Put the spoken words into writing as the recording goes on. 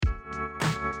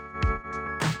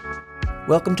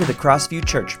Welcome to the Crossview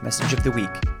Church Message of the Week.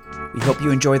 We hope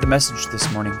you enjoy the message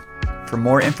this morning. For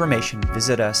more information,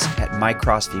 visit us at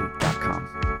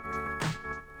mycrossview.com.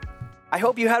 I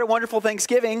hope you had a wonderful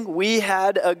Thanksgiving. We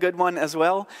had a good one as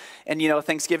well. And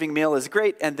Thanksgiving meal is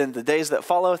great. And then the days that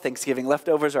follow, Thanksgiving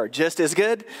leftovers are just as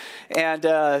good. And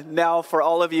now for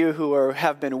all of you who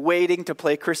have been waiting to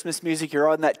play Christmas music, you're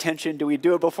on that tension. Do we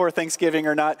do it before Thanksgiving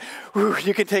or not? Whew,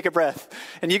 you can take a breath.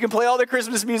 And you can play all the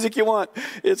Christmas music you want.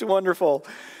 It's wonderful.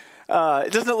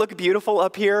 Doesn't it look beautiful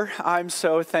up here? I'm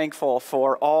so thankful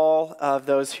for all of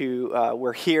those who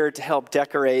were here to help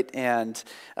decorate and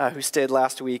who stayed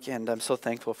last week, and I'm so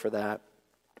thankful for that.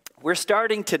 We're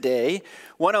starting today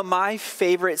one of my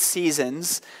favorite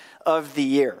seasons of the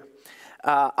year.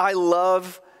 I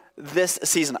love this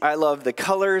season. I love the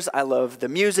colors. I love the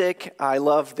music. I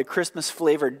love the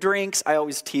Christmas-flavored drinks. I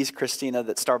always tease Christina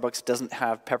that Starbucks doesn't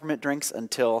have peppermint drinks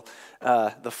until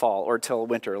the fall or till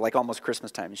winter, like almost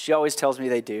Christmas time. She always tells me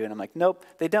they do, and I'm like, nope,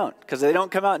 they don't, because they don't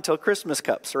come out until Christmas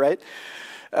cups, right?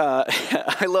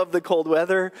 I love the cold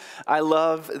weather. I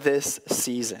love this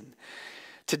season.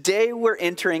 Today, we're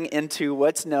entering into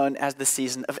what's known as the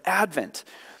season of Advent.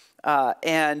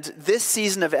 And this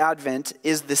season of Advent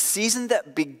is the season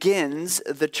that begins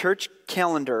the church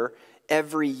calendar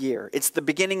every year. It's the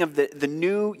beginning of the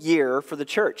new year for the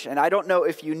church. And I don't know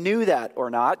if you knew that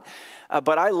or not,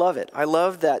 but I love it. I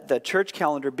love that the church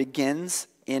calendar begins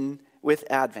with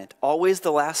Advent, always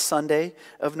the last Sunday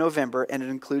of November, and it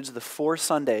includes the 4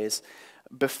 Sundays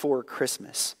before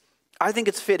Christmas. I think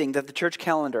it's fitting that the church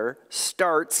calendar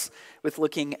starts with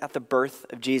looking at the birth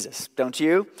of Jesus, don't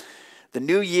you? The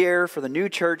new year for the new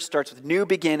church starts with new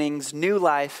beginnings, new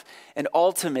life, and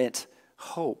ultimate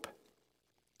hope.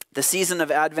 The season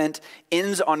of Advent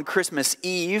ends on Christmas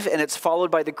Eve, and it's followed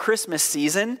by the Christmas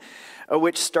season,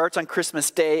 which starts on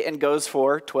Christmas Day and goes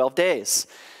for 12 days.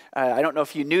 I don't know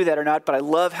if you knew that or not, but I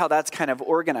love how that's kind of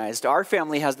organized. Our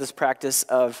family has this practice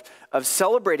of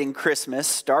celebrating Christmas,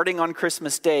 starting on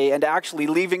Christmas Day, and actually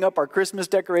leaving up our Christmas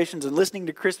decorations and listening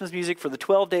to Christmas music for the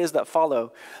 12 days that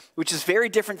follow, which is very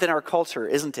different than our culture,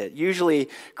 isn't it? Usually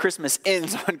Christmas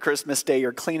ends on Christmas Day.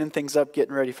 You're cleaning things up,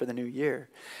 getting ready for the new year.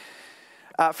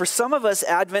 For some of us,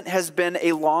 Advent has been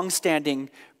a long-standing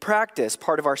practice,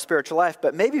 part of our spiritual life,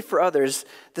 but maybe for others,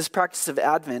 this practice of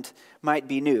Advent might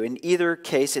be new. In either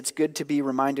case, it's good to be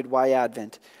reminded why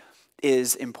Advent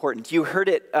is important. You heard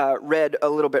it read a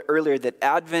little bit earlier that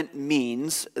Advent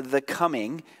means the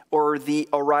coming or the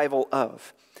arrival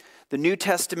of. The New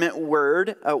Testament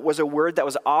word was a word that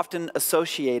was often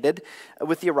associated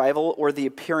with the arrival or the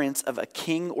appearance of a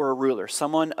king or a ruler,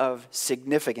 someone of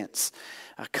significance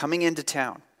coming into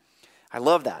town. I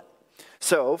love that.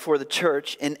 So for the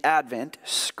church in Advent,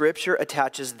 Scripture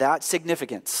attaches that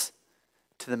significance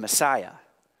to the Messiah,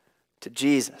 to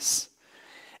Jesus.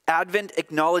 Advent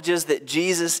acknowledges that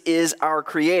Jesus is our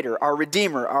Creator, our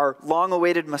Redeemer, our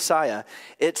long-awaited Messiah.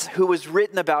 It's who was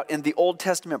written about in the Old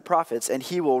Testament prophets, and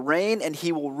He will reign, and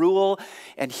He will rule,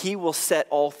 and He will set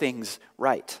all things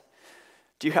right.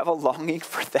 Do you have a longing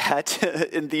for that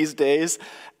in these days?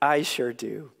 I sure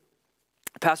do.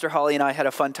 Pastor Holly and I had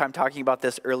a fun time talking about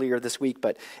this earlier this week,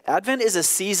 but Advent is a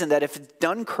season that, if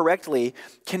done correctly,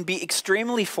 can be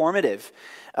extremely formative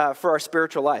for our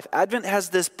spiritual life. Advent has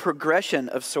this progression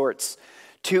of sorts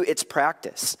to its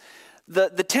practice. The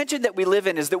tension that we live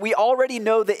in is that we already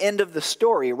know the end of the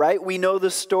story, right? We know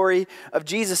the story of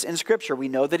Jesus in Scripture. We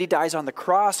know that He dies on the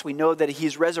cross. We know that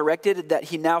He's resurrected, that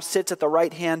He now sits at the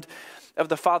right hand of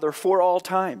the Father for all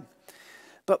time.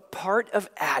 But part of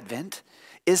Advent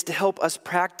is to help us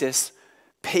practice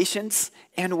patience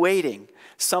and waiting,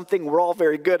 something we're all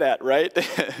very good at, right?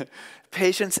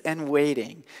 Patience and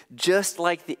waiting, just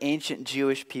like the ancient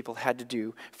Jewish people had to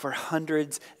do for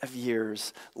hundreds of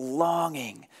years,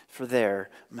 longing for their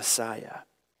Messiah.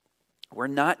 We're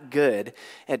not good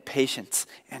at patience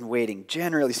and waiting,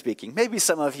 generally speaking. Maybe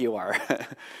some of you are.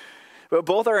 But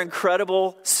both are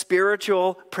incredible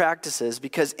spiritual practices,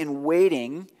 because in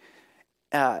waiting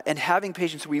and having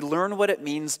patience, we learn what it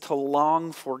means to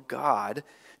long for God,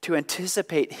 to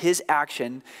anticipate His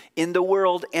action in the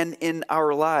world and in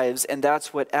our lives. And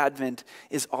that's what Advent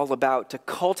is all about, to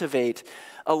cultivate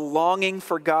a longing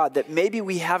for God that maybe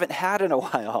we haven't had in a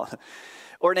while,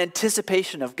 or an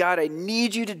anticipation of, God, I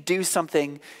need you to do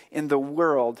something in the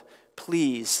world.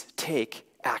 Please take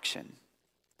action.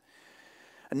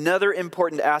 Another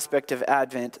important aspect of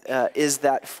Advent is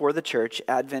that for the church,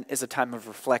 Advent is a time of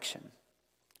reflection.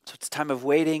 So it's a time of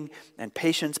waiting and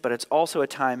patience, but it's also a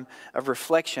time of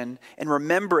reflection and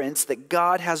remembrance that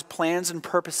God has plans and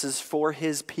purposes for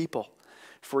His people,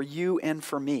 for you and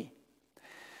for me.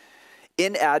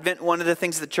 In Advent, one of the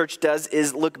things the church does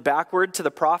is look backward to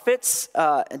the prophets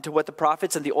and to what the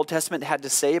prophets in the Old Testament had to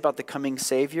say about the coming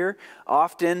Savior.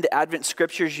 Often, the Advent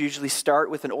scriptures usually start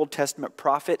with an Old Testament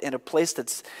prophet in a place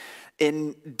that's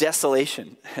in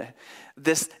desolation.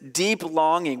 This deep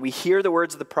longing, we hear the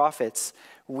words of the prophets,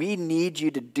 we need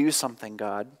you to do something,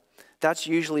 God. That's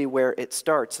usually where it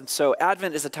starts. And so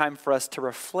Advent is a time for us to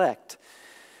reflect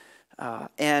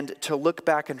and to look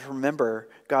back and remember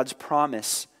God's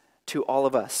promise to all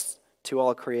of us, to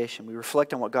all creation. We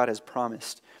reflect on what God has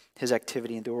promised, his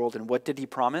activity in the world. And what did he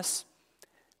promise?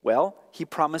 Well, he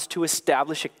promised to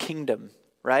establish a kingdom,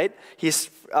 right? He's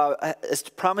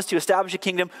promised to establish a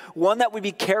kingdom, one that would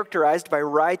be characterized by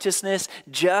righteousness,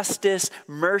 justice,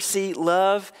 mercy,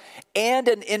 love, and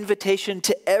an invitation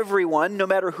to everyone, no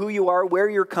matter who you are, where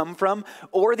you come from,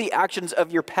 or the actions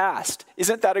of your past.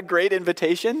 Isn't that a great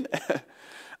invitation?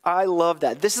 I love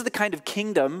that. This is the kind of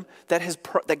kingdom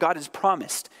that God has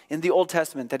promised in the Old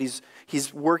Testament that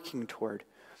he's working toward.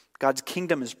 God's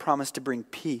kingdom is promised to bring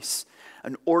peace,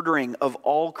 an ordering of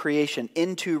all creation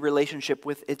into relationship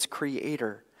with its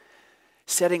creator,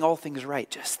 setting all things right.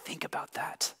 Just think about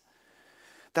that.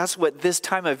 That's what this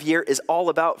time of year is all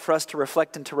about for us to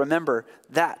reflect and to remember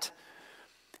that.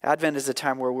 Advent is a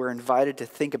time where we're invited to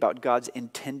think about God's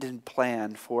intended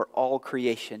plan for all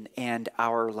creation and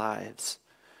our lives.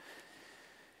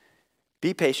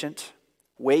 Be patient,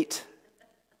 wait,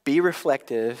 be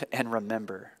reflective, and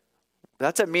remember.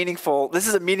 This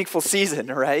is a meaningful season,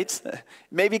 right?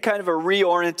 Maybe kind of a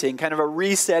reorienting, kind of a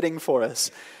resetting for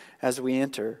us as we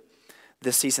enter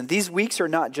this season. These weeks are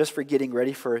not just for getting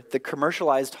ready for the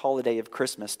commercialized holiday of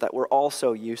Christmas that we're all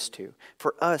so used to.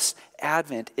 For us,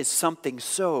 Advent is something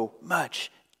so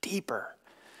much deeper.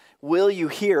 Will you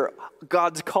hear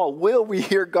God's call? Will we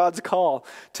hear God's call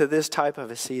to this type of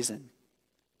a season?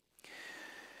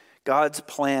 God's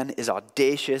plan is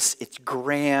audacious, it's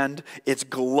grand, it's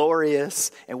glorious,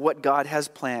 and what God has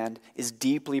planned is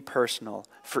deeply personal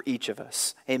for each of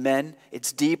us. Amen?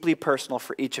 It's deeply personal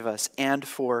for each of us and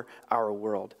for our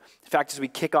world. In fact, as we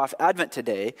kick off Advent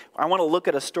today, I want to look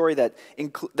at a story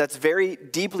that's very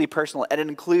deeply personal, and it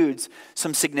includes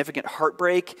some significant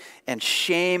heartbreak and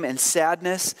shame and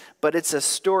sadness, but it's a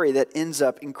story that ends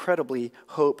up incredibly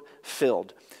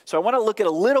hope-filled. So I want to look at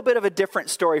a little bit of a different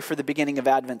story for the beginning of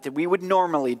Advent than we would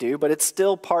normally do, but it's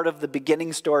still part of the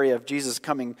beginning story of Jesus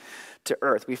coming to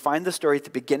earth. We find the story at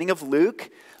the beginning of Luke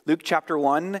chapter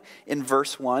 1 in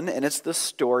verse 1, and it's the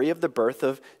story of the birth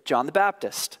of John the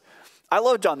Baptist. I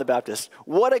love John the Baptist.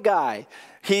 What a guy.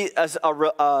 He is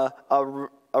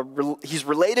he's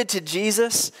related to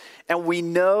Jesus, and we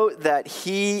know that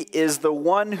he is the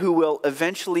one who will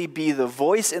eventually be the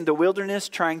voice in the wilderness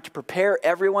trying to prepare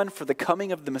everyone for the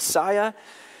coming of the Messiah.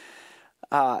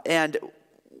 And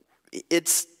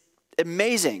it's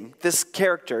amazing. This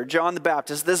character, John the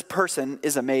Baptist, this person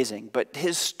is amazing, but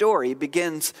his story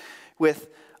begins with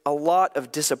a lot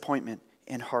of disappointment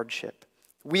and hardship.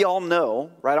 We all know,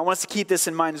 right? I want us to keep this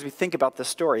in mind as we think about this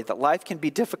story, that life can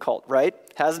be difficult, right?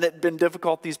 Hasn't it been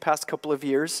difficult these past couple of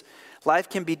years? Life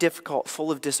can be difficult, full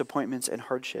of disappointments and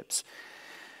hardships.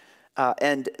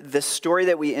 And the story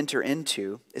that we enter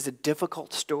into is a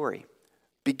difficult story,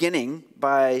 beginning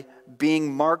by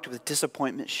being marked with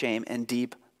disappointment, shame, and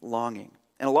deep longing.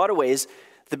 In a lot of ways,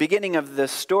 the beginning of the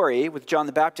story with John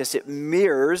the Baptist, it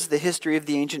mirrors the history of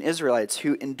the ancient Israelites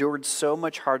who endured so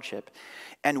much hardship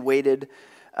and waited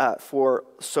for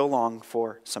so long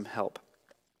for some help.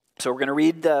 So we're going to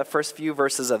read the first few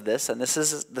verses of this, and this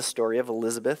is the story of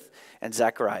Elizabeth and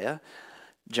Zechariah,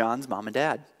 John's mom and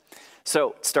dad.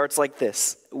 So it starts like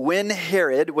this. When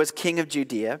Herod was king of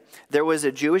Judea, there was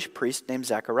a Jewish priest named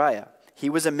Zechariah.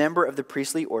 He was a member of the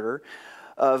priestly order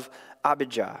of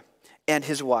Abijah, and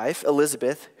his wife,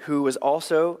 Elizabeth, who was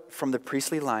also from the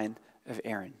priestly line of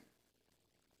Aaron.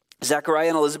 Zechariah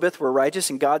and Elizabeth were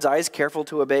righteous in God's eyes, careful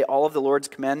to obey all of the Lord's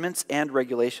commandments and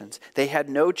regulations. They had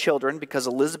no children because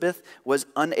Elizabeth was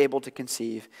unable to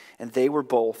conceive, and they were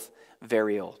both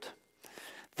very old.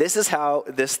 This is how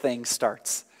this thing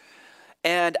starts.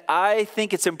 And I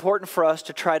think it's important for us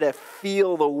to try to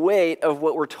feel the weight of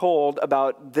what we're told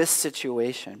about this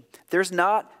situation. There's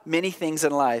not many things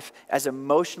in life as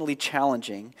emotionally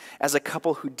challenging as a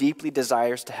couple who deeply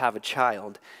desires to have a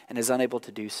child and is unable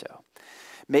to do so.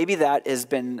 Maybe that has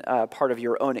been part of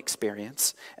your own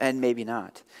experience, and maybe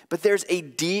not. But there's a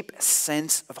deep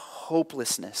sense of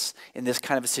hopelessness in this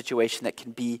kind of a situation that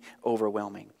can be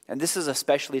overwhelming. And this is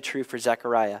especially true for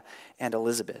Zechariah and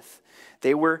Elizabeth.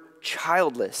 They were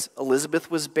childless. Elizabeth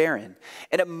was barren.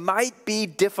 And it might be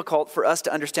difficult for us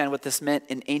to understand what this meant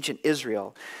in ancient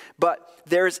Israel. But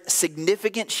there's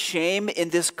significant shame in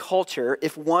this culture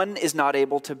if one is not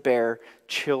able to bear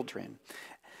children.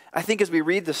 I think as we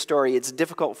read the story, it's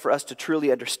difficult for us to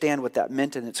truly understand what that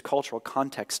meant in its cultural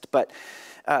context. But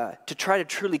to try to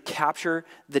truly capture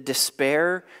the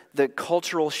despair, the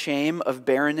cultural shame of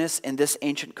barrenness in this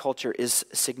ancient culture is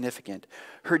significant.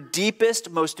 Her deepest,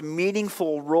 most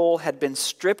meaningful role had been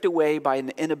stripped away by an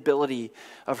inability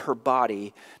of her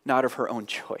body, not of her own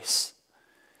choice.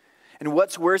 And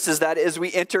what's worse is that as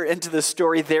we enter into the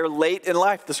story, they're late in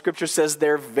life. The scripture says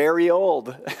they're very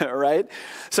old, right?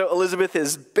 So Elizabeth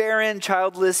is barren,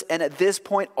 childless, and at this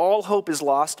point, all hope is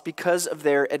lost because of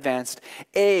their advanced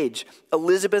age.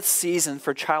 Elizabeth's season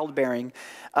for childbearing,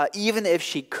 even if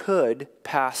she could,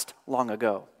 passed long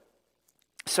ago.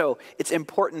 So it's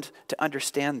important to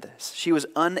understand this. She was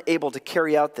unable to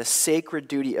carry out the sacred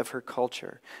duty of her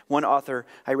culture. One author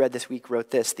I read this week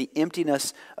wrote this: the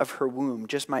emptiness of her womb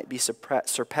just might be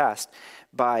surpassed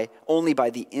only by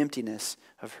the emptiness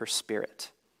of her spirit.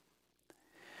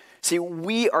 See,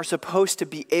 we are supposed to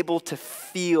be able to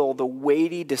feel the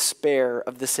weighty despair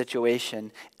of the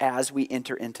situation as we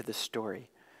enter into the story.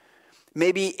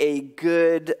 Maybe a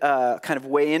good kind of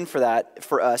way in for that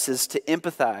for us is to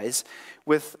empathize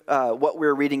with what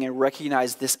we're reading and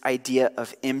recognize this idea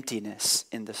of emptiness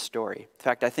in the story. In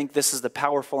fact, I think this is the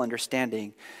powerful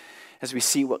understanding as we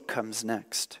see what comes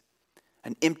next.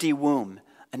 An empty womb,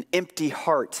 an empty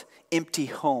heart, empty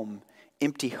home,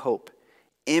 empty hope,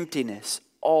 emptiness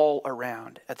all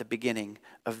around at the beginning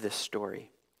of this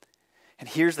story. And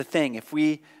here's the thing, if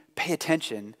we pay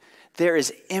attention, there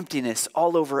is emptiness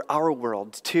all over our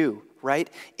world too, right?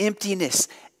 Emptiness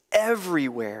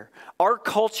everywhere. Our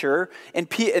culture and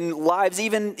lives,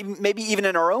 maybe even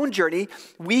in our own journey,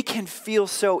 we can feel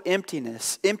so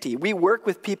empty. We work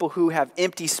with people who have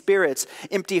empty spirits,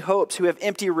 empty hopes, who have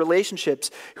empty relationships,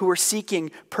 who are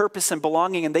seeking purpose and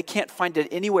belonging, and they can't find it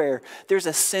anywhere. There's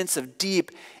a sense of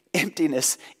deep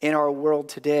emptiness in our world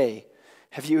today.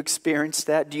 Have you experienced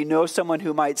that? Do you know someone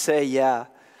who might say, yeah?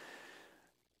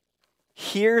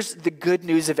 Here's the good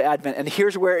news of Advent, and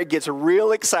here's where it gets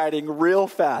real exciting real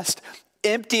fast.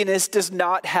 Emptiness does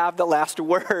not have the last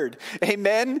word.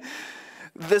 Amen?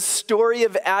 The story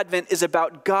of Advent is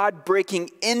about God breaking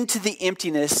into the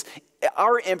emptiness,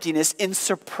 our emptiness, in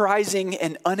surprising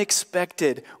and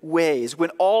unexpected ways.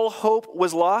 When all hope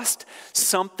was lost,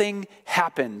 something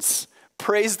happens.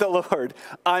 Praise the Lord.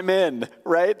 I'm in,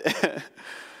 right?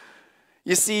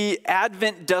 You see,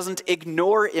 Advent doesn't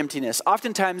ignore emptiness.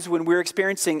 Oftentimes when we're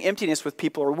experiencing emptiness with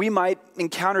people, or we might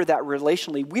encounter that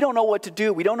relationally, we don't know what to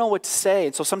do. We don't know what to say.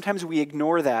 And so sometimes we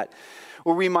ignore that.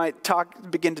 Or we might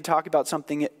begin to talk about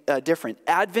something different.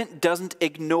 Advent doesn't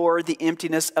ignore the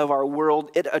emptiness of our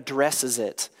world. It addresses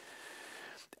it.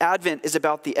 Advent is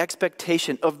about the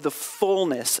expectation of the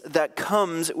fullness that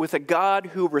comes with a God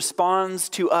who responds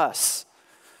to us.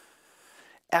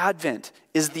 Advent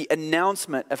is the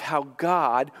announcement of how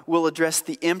God will address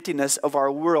the emptiness of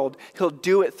our world. He'll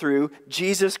do it through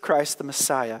Jesus Christ the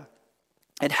Messiah.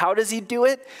 And how does he do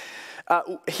it?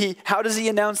 How does he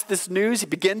announce this news? He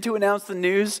began to announce the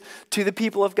news to the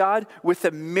people of God with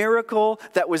a miracle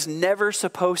that was never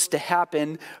supposed to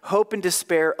happen. Hope and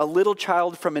despair, a little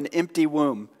child from an empty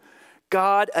womb.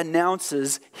 God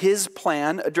announces his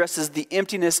plan, addresses the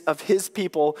emptiness of his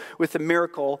people with a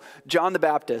miracle, John the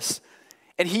Baptist.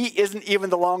 And he isn't even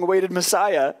the long-awaited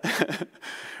Messiah,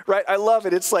 right? I love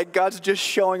it. It's like God's just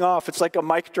showing off. It's like a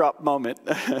mic drop moment.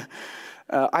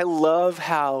 I love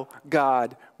how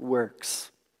God works.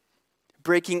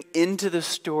 Breaking into the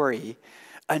story,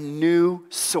 a new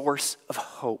source of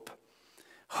hope.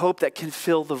 Hope that can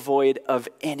fill the void of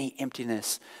any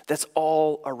emptiness that's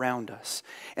all around us.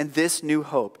 And this new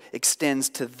hope extends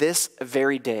to this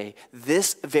very day,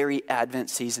 this very Advent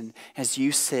season, as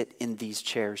you sit in these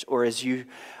chairs or as you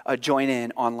join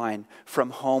in online from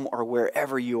home or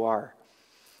wherever you are.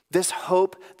 This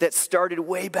hope that started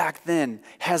way back then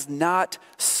has not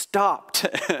stopped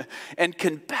and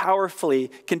can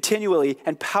continually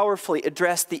and powerfully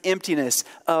address the emptiness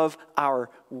of our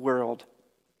world.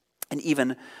 And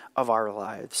even of our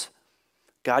lives.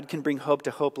 God can bring hope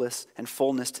to hopeless and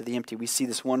fullness to the empty. We see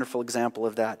this wonderful example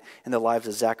of that in the lives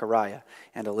of Zechariah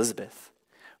and Elizabeth.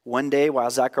 One day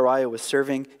while Zechariah was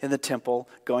serving in the temple,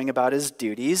 going about his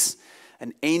duties,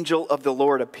 an angel of the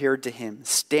Lord appeared to him,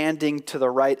 standing to the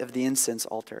right of the incense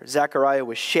altar. Zechariah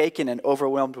was shaken and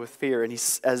overwhelmed with fear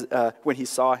when he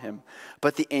saw him.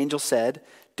 But the angel said,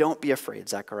 "Don't be afraid,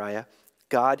 Zechariah.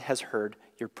 God has heard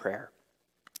your prayer.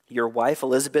 Your wife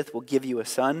Elizabeth will give you a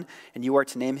son, and you are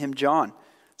to name him John."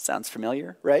 Sounds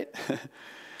familiar, right?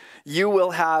 "You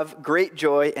will have great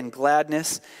joy and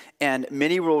gladness, and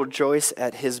many will rejoice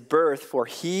at his birth, for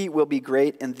he will be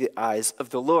great in the eyes of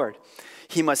the Lord.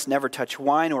 He must never touch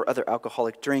wine or other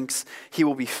alcoholic drinks. He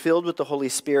will be filled with the Holy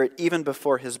Spirit even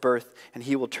before his birth, and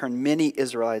he will turn many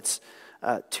Israelites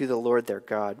to the Lord their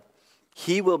God.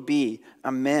 He will be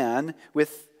a man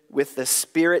with the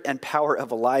spirit and power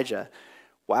of Elijah."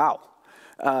 Wow.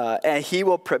 "And he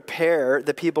will prepare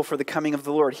the people for the coming of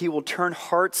the Lord. He will turn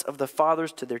hearts of the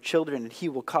fathers to their children, and he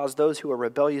will cause those who are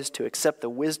rebellious to accept the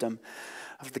wisdom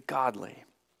of the godly."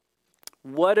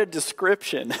 What a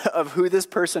description of who this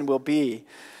person will be.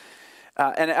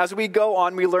 And as we go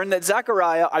on, we learn that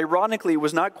Zechariah, ironically,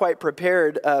 was not quite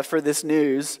prepared for this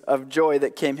news of joy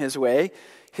that came his way.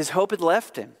 His hope had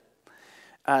left him,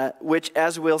 which,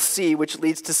 as we'll see, which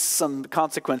leads to some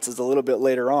consequences a little bit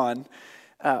later on.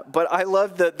 But I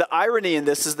love the irony in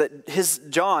this is that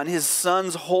his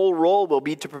son's whole role will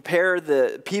be to prepare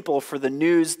the people for the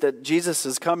news that Jesus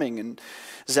is coming. And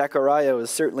Zechariah was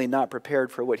certainly not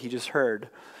prepared for what he just heard.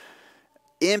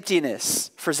 Emptiness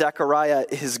for Zechariah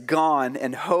is gone,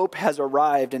 and hope has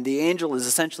arrived. And the angel is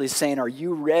essentially saying, "Are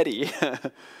you ready?"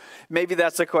 Maybe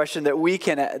that's a question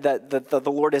that that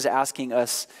the Lord is asking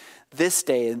us this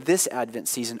day in this Advent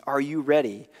season. Are you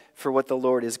ready for what the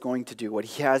Lord is going to do, what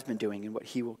he has been doing, and what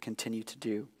he will continue to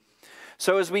do?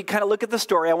 So as we kind of look at the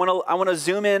story, I want to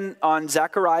zoom in on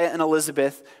Zechariah and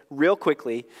Elizabeth real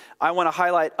quickly. I want to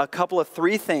highlight a couple of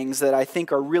three things that I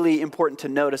think are really important to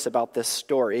notice about this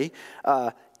story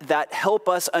that help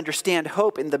us understand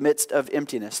hope in the midst of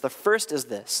emptiness. The first is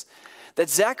this, that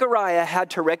Zechariah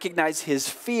had to recognize his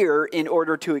fear in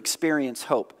order to experience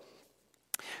hope.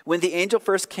 When the angel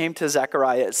first came to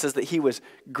Zechariah, it says that he was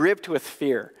gripped with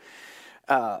fear.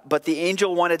 But the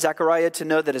angel wanted Zechariah to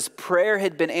know that his prayer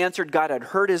had been answered. God had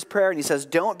heard his prayer. And he says,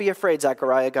 "Don't be afraid,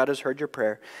 Zechariah. God has heard your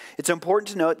prayer." It's important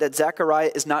to note that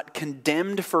Zechariah is not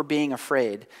condemned for being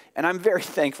afraid. And I'm very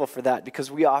thankful for that, because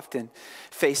we often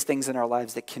face things in our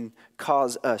lives that can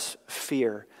cause us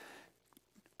fear.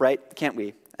 Right? Can't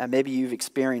we? Maybe you've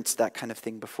experienced that kind of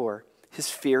thing before. His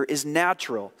fear is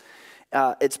natural.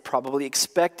 It's probably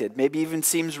expected, maybe even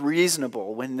seems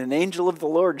reasonable. When an angel of the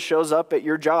Lord shows up at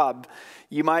your job,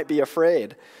 you might be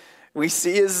afraid. We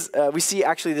see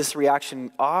actually this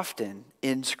reaction often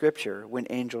in Scripture when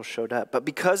angels showed up. But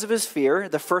because of his fear,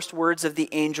 the first words of the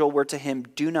angel were to him,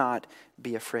 "Do not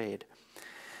be afraid."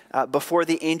 Before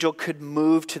the angel could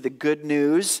move to the good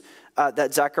news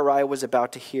that Zechariah was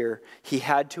about to hear, he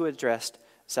had to address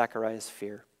Zechariah's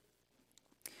fear.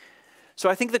 So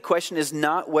I think the question is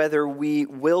not whether we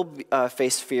will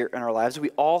face fear in our lives. We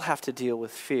all have to deal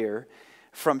with fear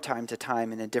from time to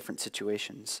time and in different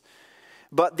situations.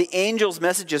 But the angel's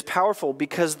message is powerful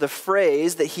because the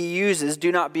phrase that he uses,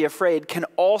 "do not be afraid," can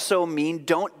also mean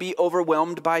don't be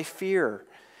overwhelmed by fear.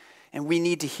 And we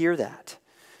need to hear that.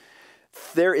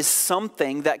 There is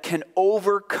something that can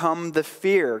overcome the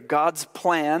fear. God's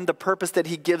plan, the purpose that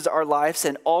he gives our lives,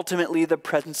 and ultimately the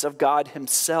presence of God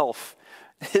himself.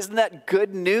 Isn't that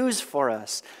good news for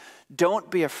us? Don't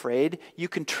be afraid. You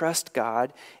can trust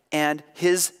God, and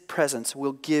his presence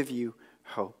will give you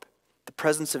hope. The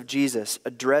presence of Jesus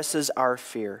addresses our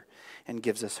fear and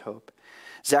gives us hope.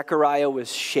 Zechariah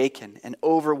was shaken and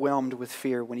overwhelmed with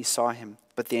fear when he saw him.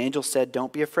 But the angel said,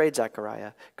 "Don't be afraid,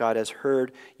 Zechariah. God has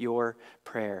heard your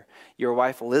prayer. Your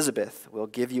wife Elizabeth will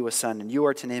give you a son, and you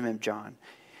are to name him John.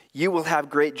 You will have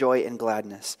great joy and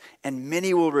gladness, and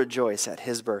many will rejoice at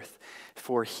his birth,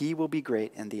 for he will be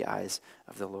great in the eyes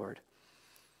of the Lord."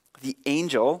 The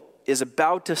angel is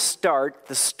about to start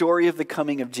the story of the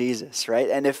coming of Jesus, right?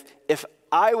 And if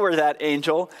I were that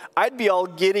angel, I'd be all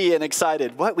giddy and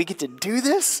excited. What, we get to do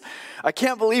this? I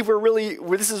can't believe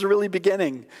this is really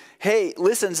beginning. Hey,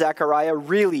 listen, Zechariah,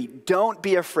 really, don't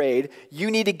be afraid. You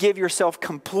need to give yourself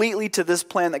completely to this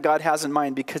plan that God has in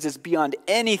mind, because it's beyond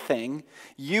anything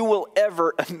you will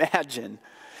ever imagine.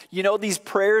 You know, these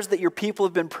prayers that your people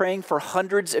have been praying for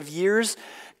hundreds of years,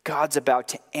 God's about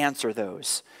to answer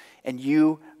those. And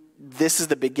this is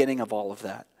the beginning of all of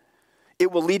that.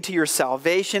 It will lead to your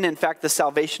salvation. In fact, the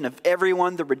salvation of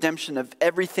everyone, the redemption of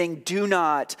everything. Do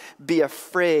not be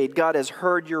afraid. God has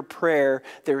heard your prayer.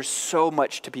 There's so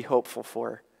much to be hopeful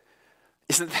for.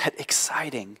 Isn't that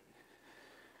exciting?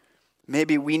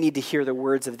 Maybe we need to hear the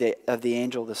words of the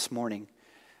angel this morning.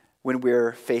 when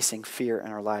we're facing fear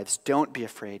in our lives. Don't be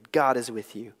afraid. God is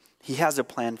with you. He has a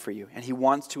plan for you, and he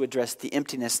wants to address the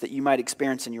emptiness that you might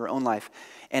experience in your own life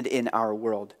and in our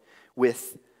world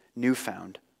with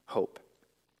newfound hope.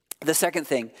 The second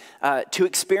thing, to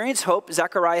experience hope,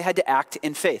 Zechariah had to act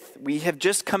in faith. We have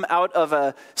just come out of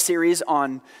a series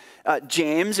on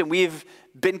James, and we've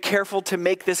been careful to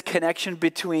make this connection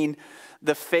between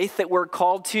the faith that we're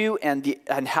called to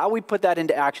and how we put that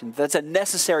into action. That's a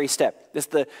necessary step. It's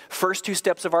the first two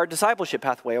steps of our discipleship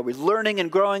pathway. Are we learning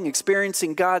and growing,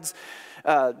 experiencing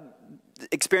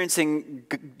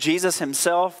Jesus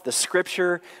himself, the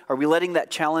scripture? Are we letting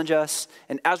that challenge us?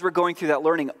 And as we're going through that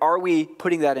learning, are we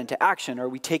putting that into action? Are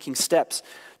we taking steps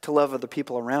to love other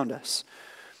people around us?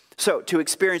 So to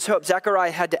experience hope,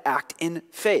 Zechariah had to act in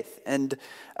faith. And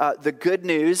the good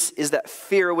news is that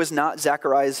fear was not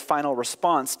Zechariah's final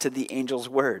response to the angel's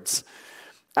words.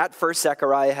 At first,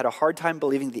 Zechariah had a hard time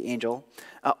believing the angel,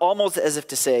 almost as if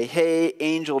to say, hey,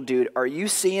 angel dude, are you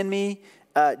seeing me?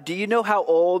 Do you know how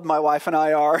old my wife and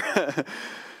I are?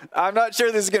 I'm not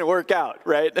sure this is going to work out,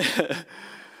 right?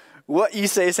 What you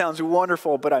say sounds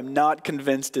wonderful, but I'm not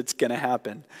convinced it's going to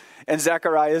happen. And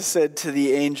Zechariah said to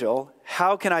the angel,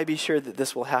 how can I be sure that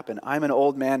this will happen? I'm an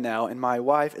old man now, and my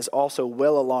wife is also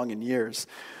well along in years.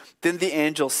 Then the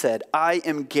angel said, I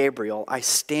am Gabriel. I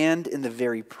stand in the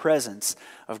very presence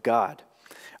of God.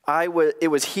 It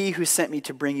was he who sent me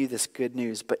to bring you this good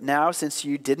news. But now, since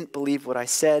you didn't believe what I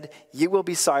said, you will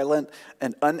be silent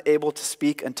and unable to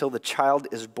speak until the child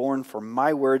is born, for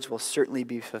my words will certainly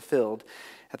be fulfilled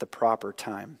at the proper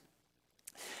time.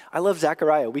 I love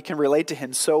Zechariah. We can relate to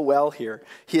him so well here.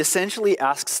 He essentially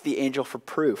asks the angel for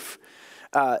proof.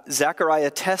 Zechariah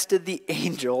tested the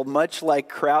angel much like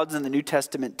crowds in the New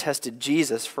Testament tested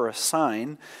Jesus for a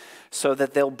sign so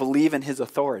that they'll believe in his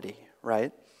authority,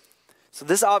 right? So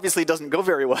this obviously doesn't go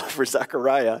very well for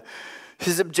Zechariah.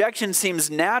 His objection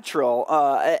seems natural,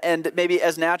 and maybe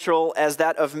as natural as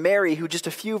that of Mary, who just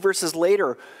a few verses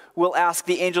later will ask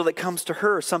the angel that comes to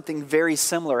her something very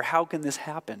similar. How can this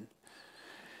happen?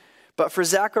 But for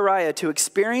Zechariah to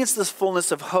experience this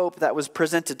fullness of hope that was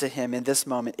presented to him in this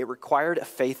moment, it required a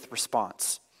faith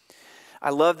response. I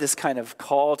love this kind of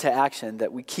call to action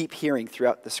that we keep hearing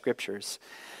throughout the scriptures.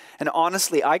 And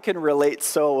honestly, I can relate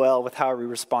so well with how we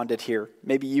responded here.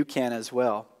 Maybe you can as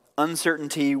well.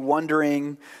 Uncertainty,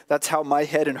 wondering, that's how my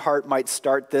head and heart might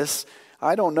start this.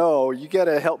 I don't know, you got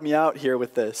to help me out here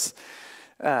with this.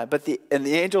 But the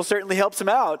angel certainly helps him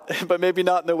out, but maybe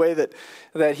not in the way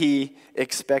that he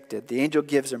expected. The angel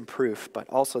gives him proof, but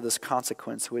also this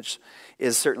consequence, which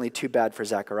is certainly too bad for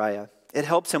Zechariah. It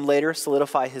helps him later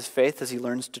solidify his faith as he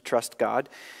learns to trust God.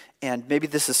 And maybe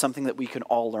this is something that we can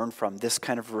all learn from, this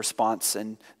kind of response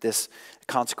and this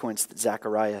consequence that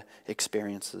Zechariah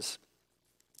experiences.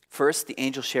 First, the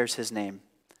angel shares his name,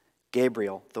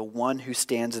 Gabriel, the one who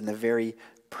stands in the very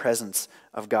presence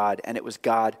of God, and it was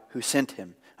God who sent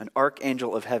him, an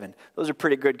archangel of heaven. Those are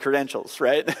pretty good credentials,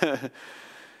 right?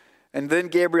 And then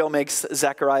Gabriel makes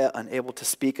Zechariah unable to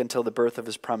speak until the birth of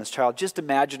his promised child. Just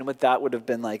imagine what that would have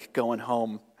been like going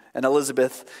home. And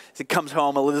Elizabeth comes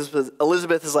home.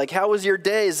 Elizabeth is like, how was your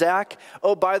day, Zach?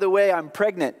 Oh, by the way, I'm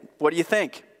pregnant. What do you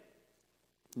think?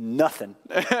 Nothing.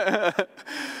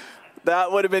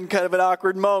 That would have been kind of an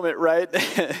awkward moment, right?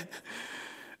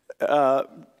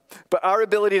 But our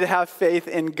ability to have faith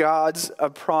in God's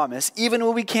promise, even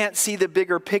when we can't see the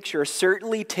bigger picture,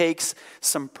 certainly takes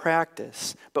some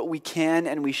practice. But we can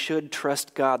and we should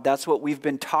trust God. That's what we've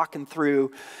been talking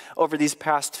through over these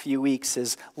past few weeks,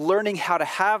 is learning how to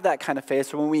have that kind of faith.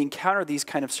 So when we encounter these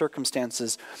kind of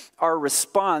circumstances, our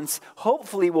response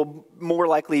hopefully will more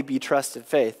likely be trusted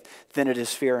faith than it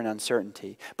is fear and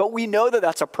uncertainty. But we know that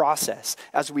that's a process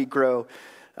as we grow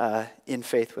in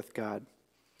faith with God.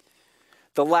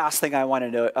 The last thing I want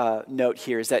to note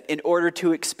here is that in order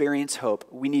to experience hope,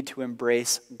 we need to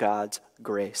embrace God's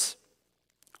grace.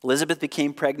 Elizabeth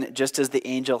became pregnant just as the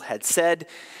angel had said.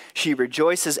 She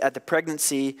rejoices at the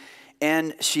pregnancy,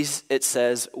 and it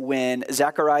says, when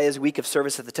Zechariah's week of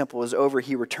service at the temple was over,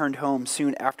 he returned home.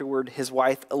 Soon afterward, his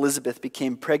wife Elizabeth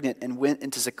became pregnant and went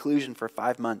into seclusion for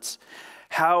 5 months.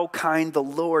 How kind the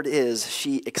Lord is,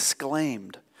 she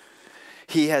exclaimed.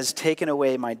 He has taken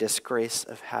away my disgrace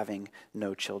of having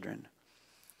no children.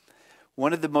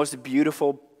 One of the most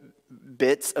beautiful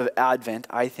bits of Advent,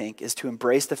 I think, is to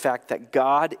embrace the fact that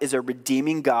God is a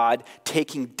redeeming God,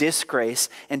 taking disgrace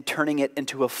and turning it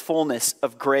into a fullness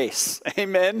of grace.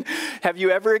 Amen? Have you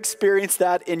ever experienced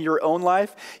that in your own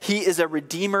life? He is a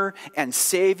redeemer and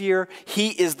savior. He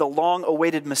is the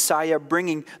long-awaited Messiah,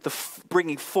 bringing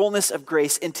fullness of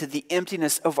grace into the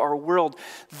emptiness of our world.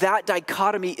 That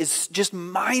dichotomy is just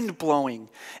mind-blowing.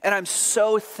 And I'm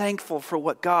so thankful for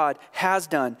what God has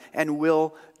done and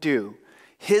will do.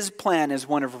 His plan is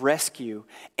one of rescue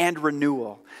and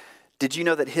renewal. Did you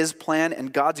know that his plan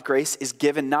and God's grace is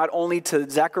given not only to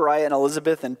Zechariah and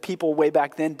Elizabeth and people way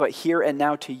back then, but here and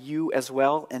now to you as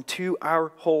well and to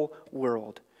our whole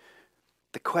world?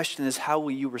 The question is, how will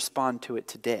you respond to it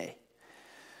today?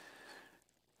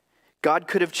 God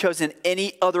could have chosen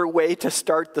any other way to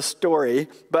start the story,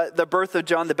 but the birth of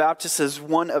John the Baptist is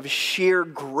one of sheer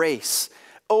grace,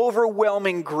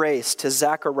 overwhelming grace to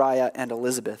Zechariah and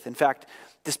Elizabeth. In fact,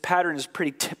 this pattern is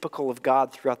pretty typical of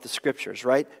God throughout the scriptures,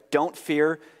 right? Don't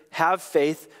fear, have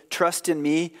faith, trust in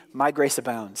me, my grace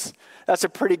abounds. That's a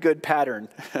pretty good pattern.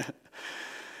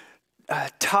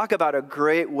 Talk about a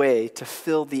great way to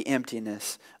fill the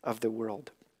emptiness of the world.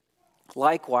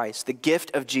 Likewise, the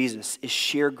gift of Jesus is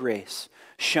sheer grace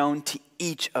shown to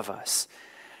each of us.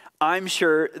 I'm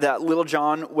sure that little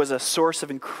John was a source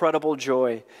of incredible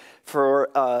joy for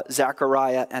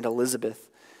Zechariah and Elizabeth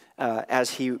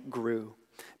as he grew.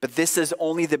 But this is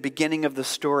only the beginning of the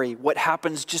story. What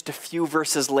happens just a few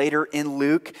verses later in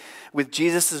Luke with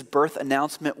Jesus' birth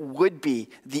announcement would be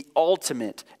the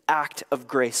ultimate act of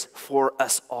grace for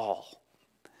us all.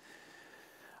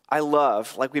 I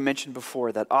love, like we mentioned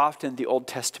before, that often the Old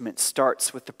Testament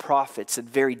starts with the prophets in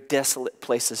very desolate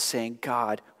places saying,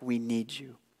 God, we need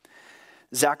you.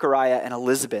 Zechariah and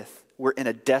Elizabeth were in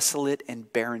a desolate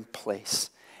and barren place.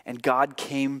 And God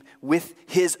came with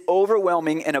his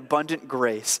overwhelming and abundant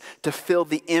grace to fill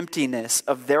the emptiness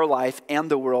of their life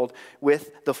and the world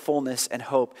with the fullness and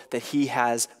hope that he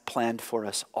has planned for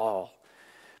us all.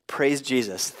 Praise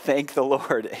Jesus. Thank the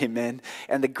Lord. Amen.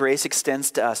 And the grace extends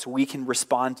to us. We can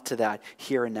respond to that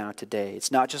here and now today.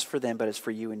 It's not just for them, but it's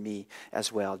for you and me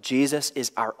as well. Jesus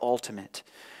is our ultimate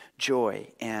joy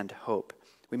and hope.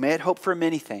 We may have hope for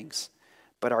many things,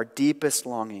 but our deepest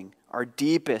longing, our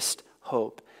deepest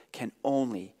hope can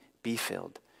only be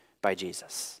filled by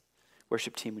Jesus.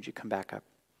 Worship team, would you come back up?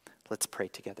 Let's pray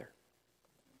together.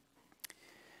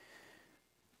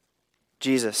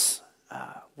 Jesus,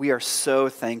 we are so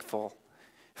thankful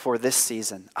for this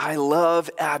season. I love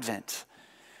Advent.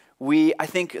 I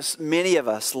think many of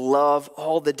us love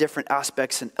all the different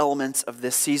aspects and elements of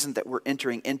this season that we're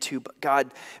entering into. But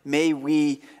God, may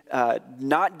we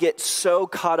not get so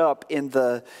caught up in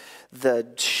the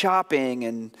shopping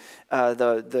and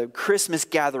the Christmas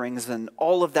gatherings and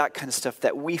all of that kind of stuff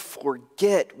that we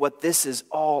forget what this is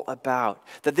all about.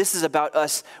 That this is about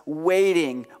us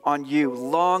waiting on you,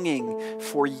 longing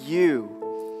for you.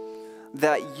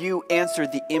 That you answer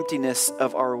the emptiness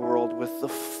of our world with the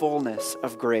fullness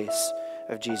of grace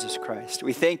of Jesus Christ.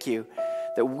 We thank you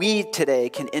that we today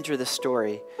can enter the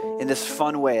story in this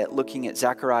fun way at looking at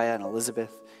Zechariah and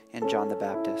Elizabeth and John the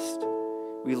Baptist.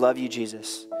 We love you,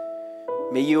 Jesus.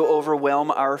 May you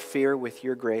overwhelm our fear with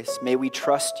your grace. May we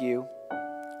trust you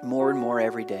more and more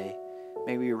every day.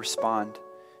 May we respond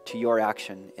to your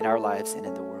action in our lives and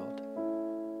in the world.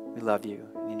 We love you.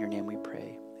 And in your name we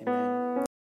pray. Amen.